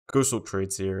Ghost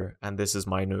Trades here, and this is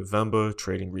my November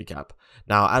trading recap.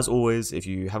 Now, as always, if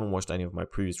you haven't watched any of my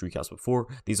previous recaps before,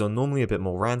 these are normally a bit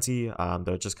more ranty.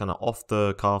 They're just kind of off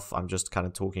the cuff. I'm just kind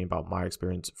of talking about my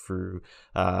experience through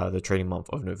the trading month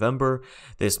of November.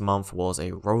 This month was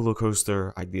a roller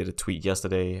coaster. I did a tweet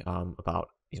yesterday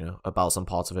about some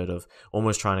parts of it, of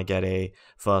almost trying to get a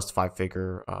first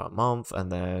five-figure month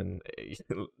and then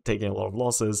taking a lot of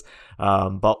losses.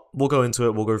 But we'll go into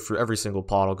it. We'll go through every single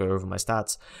part. I'll go over my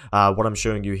stats. What I'm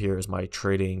showing you here is my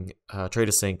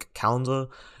TraderSync calendar.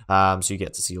 So you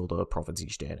get to see all the profits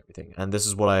each day and everything. And this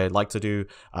is what I like to do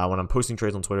when I'm posting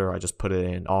trades on Twitter. I just put it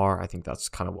in R. I think that's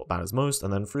kind of what matters most.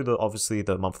 And then through obviously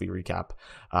the monthly recap,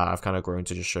 I've kind of grown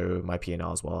to just show my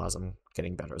P&L as well as I'm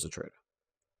getting better as a trader.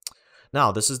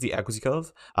 Now, this is the equity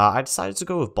curve. I decided to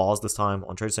go with bars this time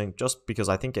on TraderSync just because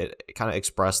I think it kind of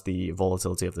expressed the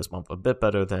volatility of this month a bit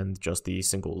better than just the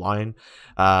single line.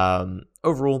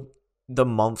 Overall, the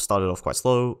month started off quite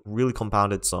slow, really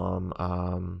compounded some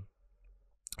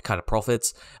kind of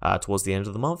profits towards the end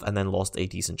of the month, and then lost a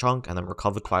decent chunk, and then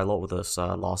recovered quite a lot with this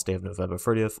last day of November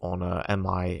 30th on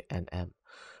MI and M.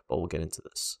 But we'll get into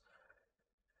this.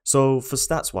 So for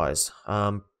stats wise,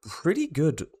 pretty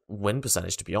good win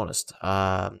percentage, to be honest.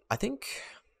 I think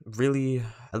really,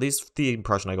 at least the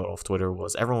impression I got off Twitter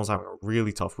was everyone was having a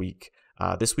really tough week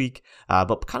this week.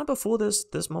 But kind of before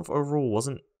this month overall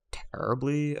wasn't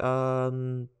terribly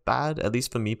bad, at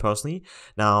least for me personally.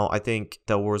 Now, I think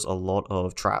there was a lot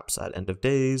of traps at end of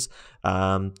days.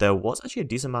 There was actually a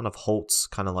decent amount of halts,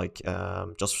 kind of like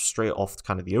just straight off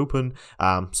kind of the open.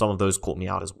 Some of those caught me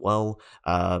out as well,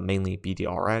 mainly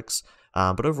BDRX.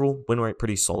 But overall, win rate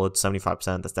pretty solid,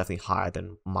 75%. That's definitely higher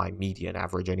than my median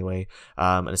average anyway,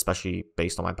 and especially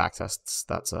based on my backtests,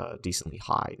 that's decently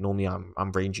high. Normally,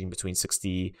 I'm ranging between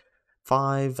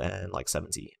 65 and like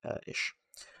 70-ish.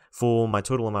 For my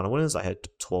total amount of winners, I had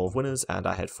 12 winners and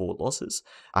I had 4 losses.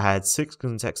 I had 6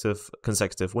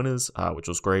 consecutive winners, which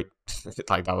was great.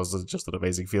 Like, that was just an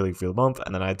amazing feeling for the month.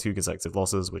 And then I had 2 consecutive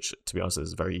losses, which, to be honest,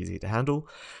 is very easy to handle.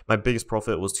 My biggest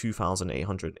profit was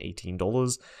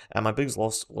 $2,818, and my biggest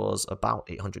loss was about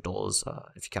 $800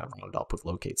 if you kind of round up with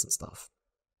locates and stuff.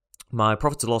 My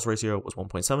profit to loss ratio was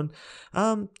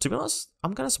 1.7. To be honest,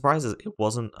 I'm kind of surprised that it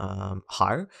wasn't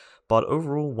higher, but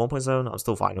overall 1.7, I'm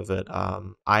still fine with it.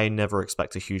 I never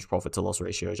expect a huge profit to loss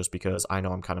ratio just because I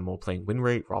know I'm kind of more playing win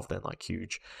rate rather than like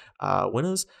huge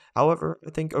winners. However,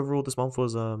 I think overall this month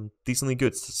was decently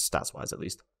good stats wise, at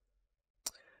least.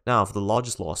 Now, for the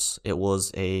largest loss, it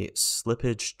was a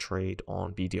slippage trade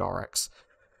on BDRX.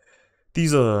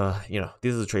 These are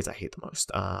the trades I hate the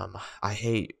most. I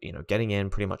hate, getting in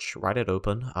pretty much right at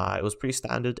open. It was pretty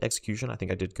standard execution. I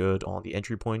think I did good on the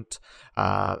entry point.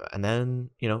 And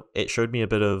then, it showed me a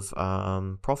bit of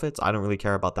profits. I don't really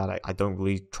care about that. I don't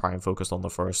really try and focus on the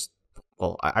first.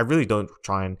 Well, I really don't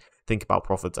try and think about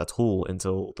profits at all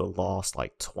until the last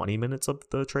like 20 minutes of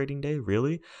the trading day,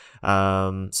 really.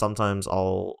 Sometimes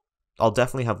I'll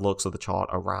definitely have looks at the chart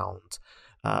around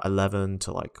 11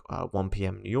 to like 1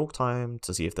 p.m. New York time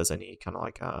to see if there's any kind of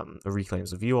like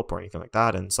reclaims of view up or anything like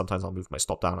that, and sometimes I'll move my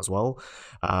stop down as well.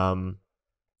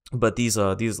 But these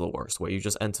are the worst, where you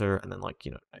just enter and then like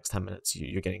next 10 minutes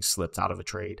you're getting slipped out of a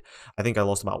trade. I think I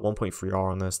lost about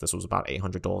 1.3R on this. This was about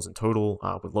 $800 in total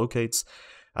with locates,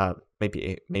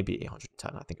 maybe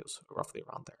 810. I think it was roughly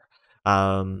around there.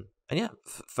 And yeah,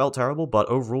 felt terrible, but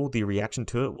overall the reaction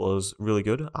to it was really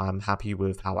good. I'm happy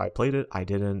with how I played it. I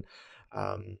didn't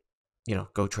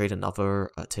go trade another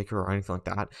ticker or anything like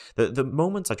that. The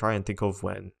moments I try and think of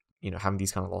when having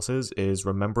these kind of losses is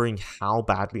remembering how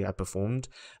badly I performed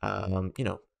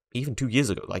even 2 years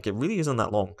ago. Like, it really isn't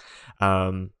that long.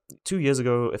 2 years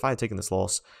ago, if I had taken this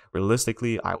loss,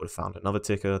 realistically I would have found another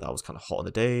ticker that was kind of hot on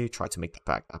the day, tried to make that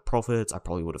back at profits. I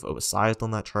probably would have oversized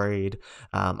on that trade.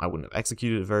 I wouldn't have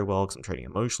executed it very well because I'm trading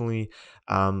emotionally.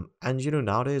 And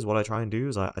nowadays what I try and do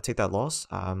is I take that loss,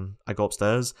 I go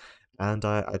upstairs and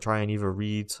I try and either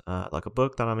read like a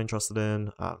book that I'm interested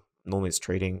in. Normally it's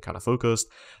trading kind of focused.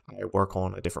 I work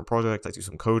on a different project. I do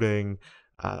some coding.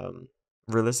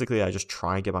 Realistically, I just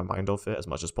try and get my mind off it as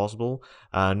much as possible.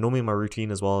 Normally my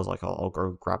routine as well is like I'll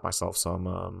go grab myself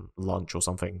some lunch or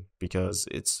something, because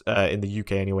it's in the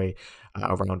UK anyway,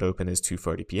 around open is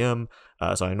 2:30 p.m.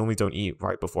 So I normally don't eat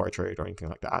right before I trade or anything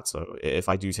like that. So if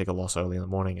I do take a loss early in the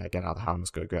morning, I get out of the house,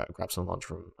 go grab some lunch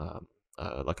from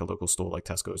like a local store like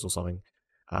Tesco's or something.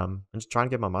 And just trying to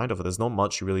get my mind off it. There's not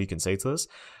much really you can say to this.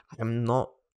 I'm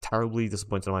not terribly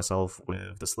disappointed in myself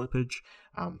with the slippage.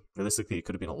 Realistically, it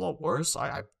could have been a lot worse.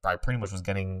 I pretty much was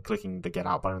clicking the get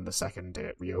out button the second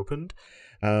it reopened.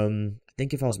 I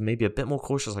think if I was maybe a bit more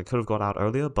cautious, I could have got out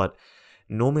earlier, but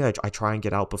Normally, I try and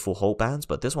get out before hold bands,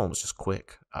 but this one was just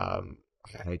quick.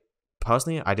 I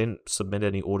personally, I didn't submit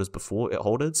any orders before it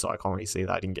holded, so I can't really say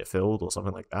that I didn't get filled or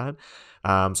something like that.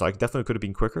 So I definitely could have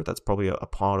been quicker. That's probably a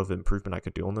part of improvement I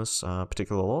could do on this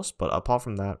particular loss. But apart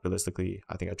from that, realistically,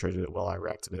 I think I traded it well. I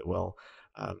reacted it well.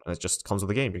 And it just comes with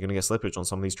the game. You're going to get slippage on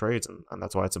some of these trades, and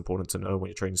that's why it's important to know when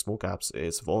you're trading small caps,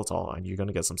 it's volatile, and you're going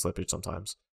to get some slippage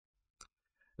sometimes.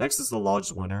 Next is the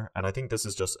largest winner, and I think this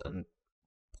is just a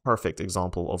perfect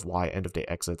example of why end of day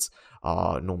exits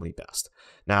are normally best.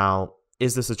 Now,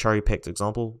 is this a cherry-picked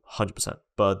example? 100%.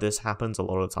 But this happens a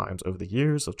lot of times over the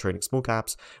years of trading small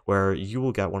caps, where you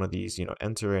will get one of these,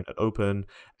 enter in at open,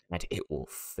 and it will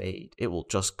fade. It will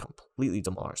just completely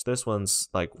demolish. This one's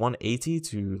like 180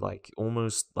 to like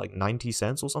almost like 90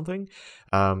 cents or something.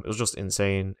 It was just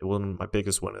insane. It wasn't my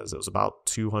biggest winners. It was about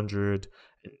 $2,800,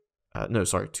 and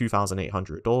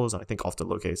I think after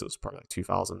low case it was probably like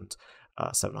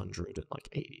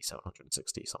 2,780,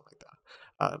 760, something like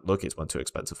that. Low case went too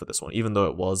expensive for this one, even though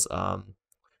it was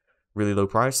really low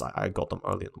price. I got them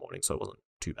early in the morning, so it wasn't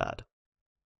too bad.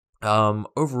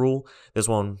 Overall, this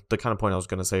one, the kind of point I was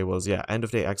going to say was, yeah, end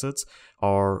of day exits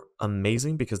are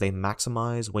amazing because they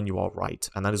maximize when you are right,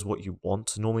 and that is what you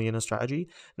want normally in a strategy.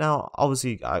 Now,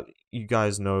 obviously, you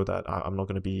guys know that I'm not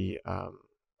going to be a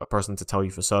person to tell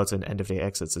you for certain end of day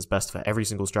exits is best for every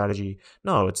single strategy.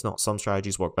 No, it's not. Some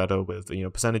strategies work better with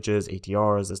percentages,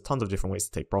 ATRs. There's tons of different ways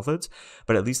to take profits,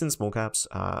 but at least in small caps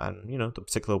and the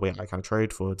particular way I kind of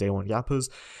trade for day one gappers,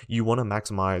 you want to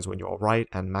maximize when you're right,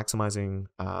 and maximizing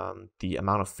the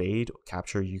amount of fade or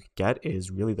capture you get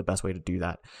is really the best way to do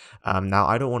that. Now,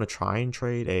 I don't want to try and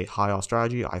trade a high R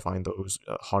strategy. I find those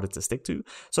harder to stick to.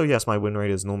 So yes, my win rate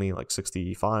is normally like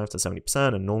 65 to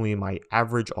 70%, and normally my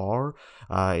average R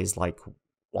is like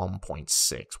 1.6,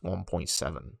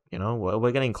 1.7.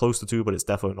 We're getting close to 2, but it's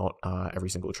definitely not every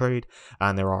single trade,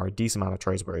 and there are a decent amount of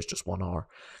trades where it's just 1R.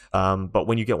 But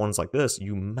when you get ones like this,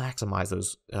 you maximize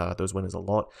those winners a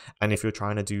lot. And if you're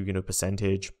trying to do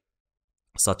percentage,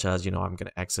 such as I'm going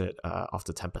to exit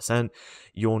after 10%,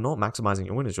 you're not maximizing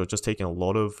your winners. You're just taking a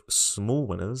lot of small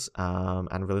winners,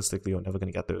 and realistically you're never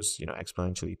going to get those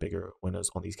exponentially bigger winners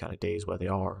on these kind of days where they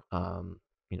are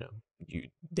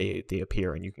they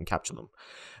appear and you can capture them.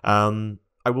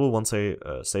 I will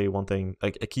say one thing,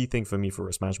 like a key thing for me for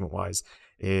risk management wise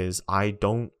is I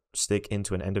don't stick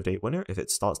into an end of day winner if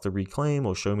it starts to reclaim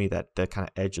or show me that the kind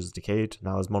of edge is decayed.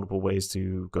 Now there's multiple ways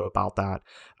to go about that.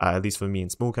 At least for me in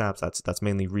small caps, that's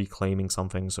mainly reclaiming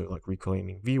something. So like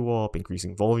reclaiming VWAP,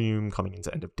 increasing volume, coming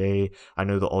into end of day. I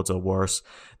know the odds are worse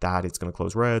that it's going to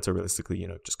close red, so realistically,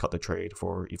 just cut the trade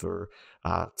for either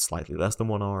slightly less than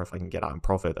 1 hour. If I can get out in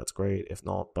profit, that's great. If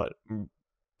not, but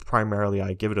primarily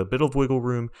I give it a bit of wiggle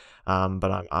room,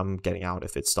 but I'm getting out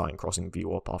if it's starting crossing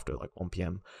VWAP after like 1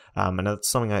 p.m. And that's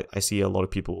something I see a lot of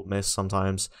people miss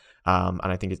sometimes. And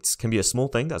I think it can be a small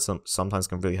thing that sometimes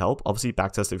can really help. Obviously,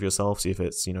 backtest it for yourself, see if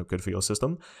it's good for your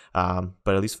system.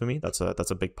 But at least for me, that's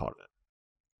a big part of it.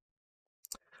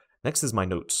 Next is my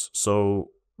notes.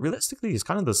 So realistically, it's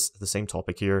kind of the same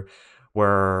topic here,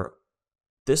 where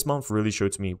this month really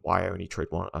showed to me why I only trade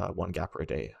one gapper a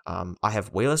day. I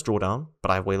have way less drawdown, but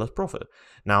I have way less profit.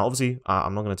 Now, obviously,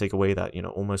 I'm not going to take away that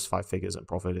almost 5 figures in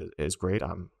profit is great.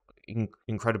 I'm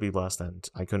incredibly blessed, and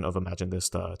I couldn't have imagined this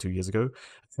 2 years ago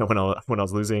when I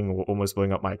was losing or almost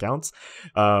blowing up my accounts.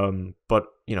 But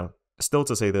still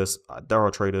to say this, there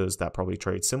are traders that probably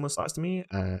trade similar size to me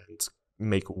and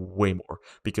make way more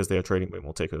because they are trading way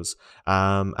more tickers,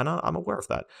 and I'm aware of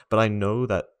that. But I know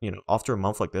that after a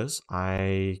month like this,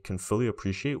 I can fully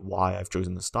appreciate why I've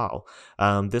chosen this style.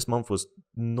 This month was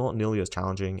not nearly as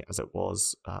challenging as it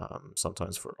was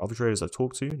sometimes for other traders I've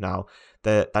talked to. Now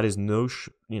that is no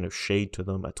shade to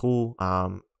them at all.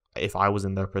 If I was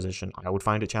in their position, I would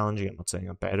find it challenging. I'm not saying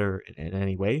I'm better in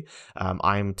any way.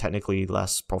 I'm technically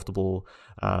less profitable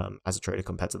as a trader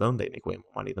compared to them. They make way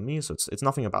more money than me, so it's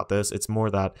nothing about this. It's more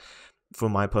that for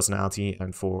my personality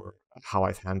and for how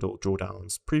I've handled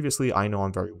drawdowns previously, I know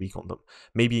I'm very weak on them.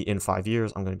 Maybe in 5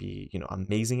 years, I'm going to be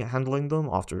amazing at handling them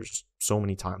after so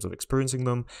many times of experiencing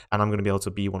them, and I'm going to be able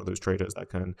to be one of those traders that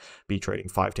can be trading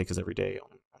 5 tickers every day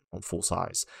on full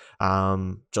size.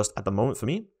 Just at the moment for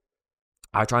me,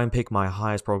 I try and pick my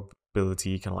highest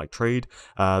probability kind of like trade.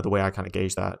 The way I kind of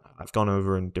gauge that, I've gone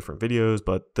over in different videos,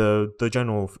 but the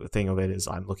general thing of it is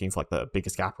I'm looking for like the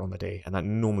biggest gapper on the day, and that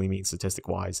normally means statistic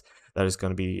wise that is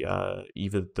going to be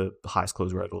either the highest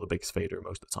close red or the biggest fader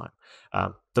most of the time.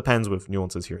 Depends with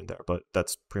nuances here and there, but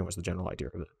that's pretty much the general idea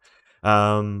of it.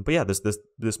 But yeah,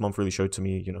 this month really showed to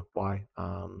me why.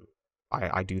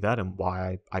 I do that and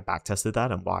why I back tested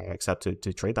that and why I accepted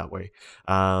to trade that way.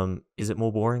 Is it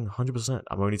more boring? 100%.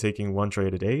 I'm only taking one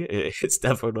trade a day. It's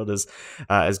definitely not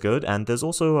as good. And there's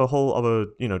also a whole other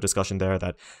discussion there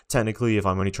that technically, if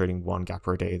I'm only trading one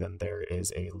gapper a day, then there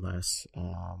is a less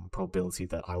probability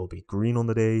that I will be green on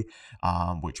the day,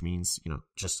 which means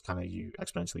just kind of you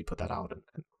exponentially put that out and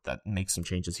that makes some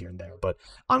changes here and there. But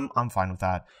I'm fine with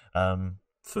that.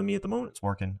 For me at the moment, it's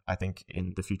working. I think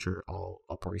in the future, I'll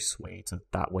probably sway to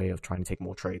that way of trying to take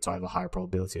more trades. So I have a higher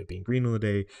probability of being green on the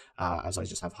day, as I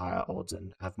just have higher odds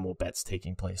and have more bets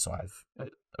taking place. So I have an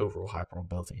overall higher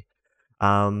probability.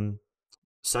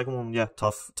 Second one, yeah,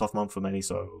 tough month for many.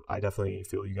 So I definitely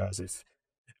feel you guys if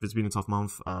it's been a tough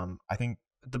month. I think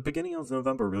the beginning of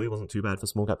November really wasn't too bad for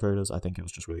small cap traders. I think it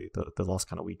was just really the last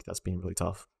kind of week that's been really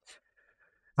tough.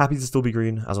 Happy to still be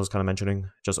green, as I was kind of mentioning.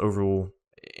 Just overall,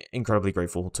 incredibly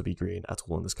grateful to be green at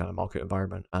all in this kind of market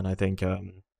environment. And I think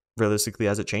realistically,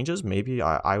 as it changes, maybe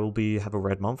I will have a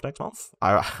red month next month.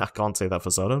 I can't say that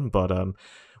for certain, but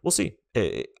we'll see.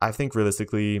 I think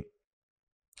realistically,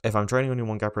 if I'm trading only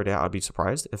one gap per day, I'd be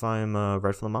surprised if I'm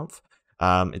red for the month.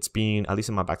 It's been, at least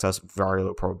in my backtest, very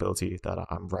low probability that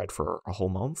I'm red for a whole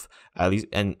month, at least,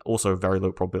 and also very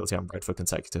low probability I'm red for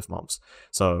consecutive months.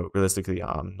 So realistically,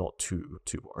 I'm not too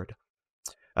worried.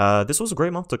 This was a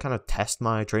great month to kind of test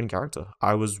my trading character.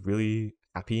 I was really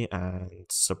happy and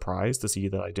surprised to see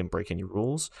that I didn't break any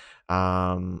rules.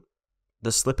 The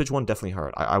slippage one definitely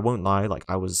hurt. I won't lie, like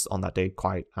I was on that day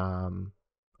quite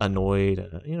annoyed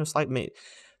and slightly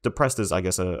depressed is, I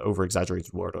guess, a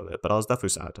over-exaggerated word of it, but I was definitely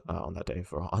sad on that day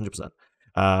for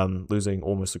 100%. Losing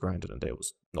almost a grand in a day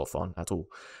was not fun at all.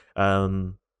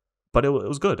 But it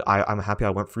was good. I'm happy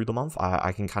I went through the month.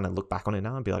 I can kind of look back on it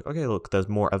now and be like, okay, look, there's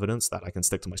more evidence that I can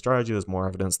stick to my strategy. There's more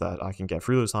evidence that I can get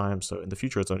through those times. So in the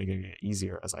future, it's only going to get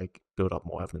easier as I build up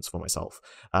more evidence for myself.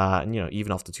 And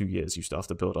even after 2 years, you still have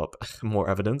to build up more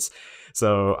evidence.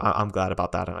 So I'm glad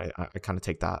about that. And I kind of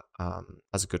take that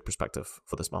as a good perspective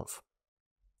for this month.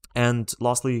 And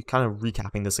lastly, kind of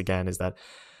recapping this again, is that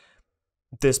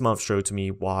this month showed to me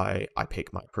why I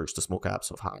pick my approach to small caps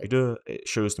of how I do it. It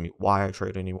shows to me why I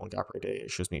trade only one gap per day.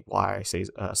 It shows me why I say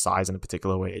size in a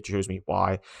particular way. It shows me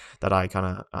why that I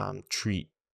kind of treat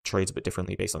trades a bit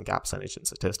differently based on gap percentage and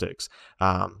statistics.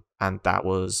 And that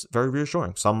was very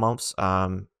reassuring. Some months,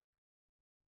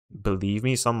 believe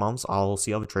me, some months I'll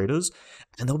see other traders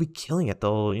and they'll be killing it.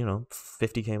 They'll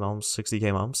 50k months,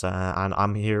 60k months, and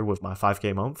I'm here with my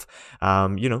 5k month,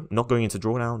 not going into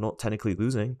drawdown, not technically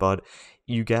losing, but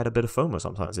you get a bit of FOMO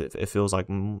sometimes. It feels like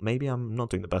maybe I'm not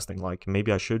doing the best thing, like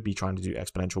maybe I should be trying to do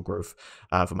exponential growth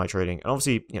for my trading. And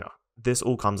obviously, this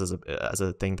all comes as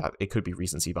a thing that it could be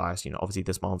recency bias. Obviously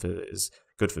this month is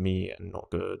good for me and not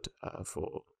good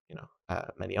for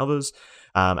many others,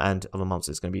 and other months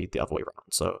it's going to be the other way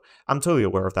around. So I'm totally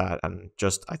aware of that, and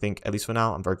just I think at least for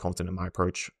now I'm very confident in my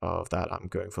approach of that. I'm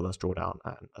going for less drawdown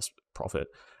and less profit,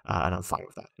 and I'm fine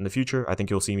with that. In the future, I think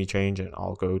you'll see me change and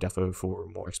I'll go defo for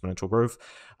more exponential growth.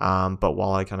 But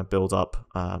while I kind of build up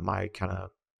my kind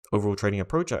of overall trading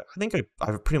approach, I think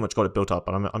I've pretty much got it built up,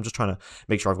 but I'm just trying to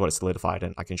make sure I've got it solidified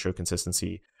and I can show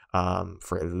consistency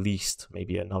for at least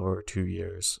maybe another 2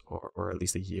 years or at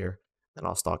least a year. And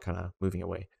I'll start kind of moving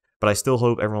away. But I still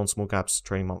hope everyone's small caps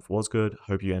trading month was good.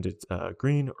 Hope you ended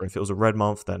green, or if it was a red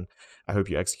month, then I hope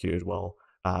you executed well.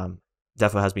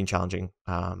 Defo has been challenging,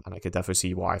 and I could definitely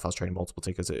see why if I was trading multiple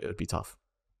tickets, it would be tough.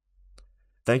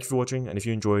 Thank you for watching, and if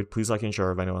you enjoyed, please like and share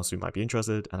with anyone else who might be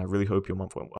interested, and I really hope your month went well.